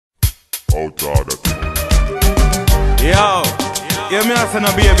Out of that. Yo, hear me say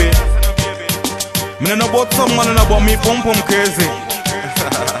no baby. Me no about someone and about me pum pum crazy.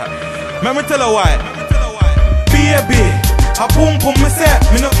 Let me tell you why. Baby, a pum pum me say.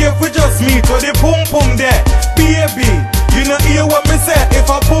 Me no care if we just meet or the pum pum there. Baby, you know hear what me say. If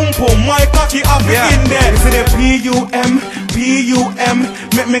a pum pum, my cocky have it in there. You see the P-U-M, P-U-M.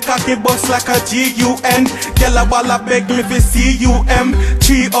 Make me cocky bust like a G-U-N. Girl a ball a beg me fi C-U-M.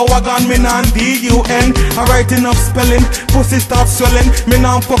 3 hour gone me non D-U-N. I write enough spelling, pussy start swelling. Me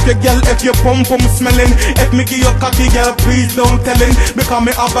non fuck your girl if your pum pum smelling. If me give you cocky girl, please don't tellin'. Because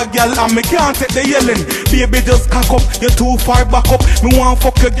me have a girl and me can't take the yelling. Baby just cock up, you too far back up. Me want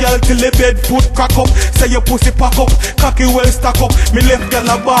fuck your girl till the bed foot crack up. Say your pussy pack up, cocky well stack up. Me left girl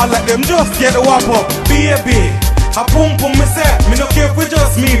a ball like them just get the whop up. Baby, a pum pum me say. Me no care if we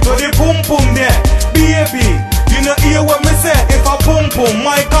just meet or the pum pum there. Baby, you know hear what me say. If a pum pum,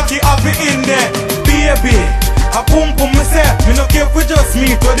 my cocky have it in there. Baby, a pum pum me say. Me no care if we just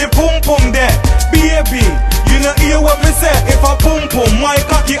meet or the pum pum there. Baby, you know hear what me say. If a pum pum, my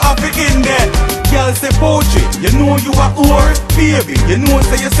cocky have it in there. Girl say poetry, you know you a whore. Baby, you know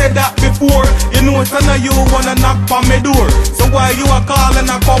say you said that before. You know say now you wanna knock on me door. So why you a call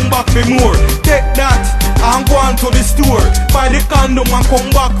and I come back for more? Take that and go on to the store. Buy the condom and come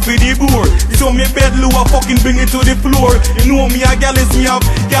back for the board. So me bed low a fucking bring it to the floor. You know me a gal is me have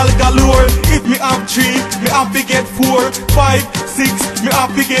gal galore. If me have 3, me have to get 4, 5, 6, me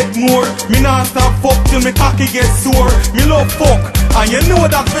have to get more. Me not stop fuck till me cocky get sore. Me love fuck and you know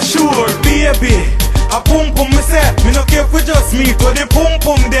that for sure. Baby, a pum pum me say. Me no care if we just meet or the pum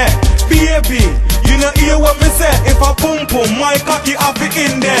pum there. Baby, you know hear what me say. If a pum pum, my cocky have it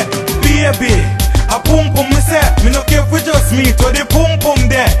in there. Baby, a pum pum me say. Me no care if we just meet or the pum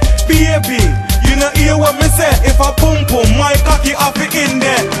pum there. Baby, you know hear what me say. If a pum pum, my cocky have it in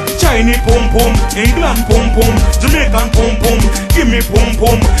there. Chinese pum pum, England pum pum, Jamaican pum pum, give me pum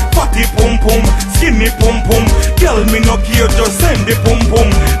pum, fatty pum pum, skinny pum pum. Tell me no care, just send the pum pum.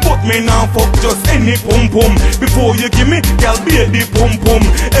 But me now fuck just any pum pum. Before you give me, girl be the pum pum.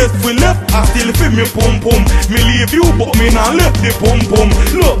 If we left, I still feel me pum pum. Me leave you, but me now left the pum pum.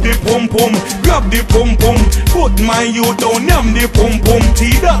 Love the pum pum, grab the pum pum. Put my you down, yam the pum pum.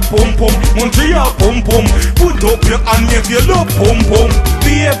 See that pum pum, Montreal pum pum. Put up your hand if you love pum pum.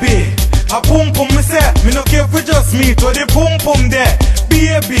 Baby, a pum pum me say. Me no care if we just meet or the pum pum there.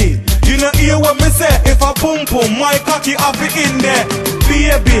 Baby, you know hear what me say. If a pum pum, my cocky have it in there.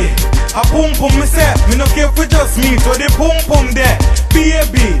 Baby, a pum pum me say. Me no care if we just meet or the pum pum there.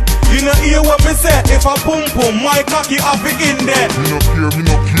 Baby, you know hear what me say. If a pum pum, my cocky have it in there. Me no care, me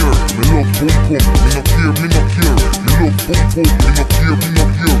no care. Me love pum pum. Me no care, me no care. Me love pum pum. Me no care, me no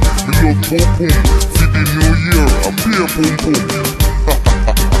care. Me love pum pum. For the new year, I play pum pum.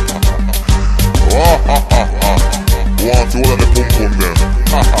 Want all of the pum pum there.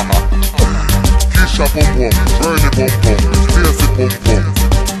 Kisha pum pum, Bernie pum pum, Stacy pum pum,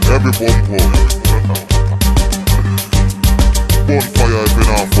 every pum pum. Bonfire has been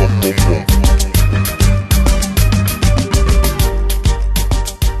off pum pum.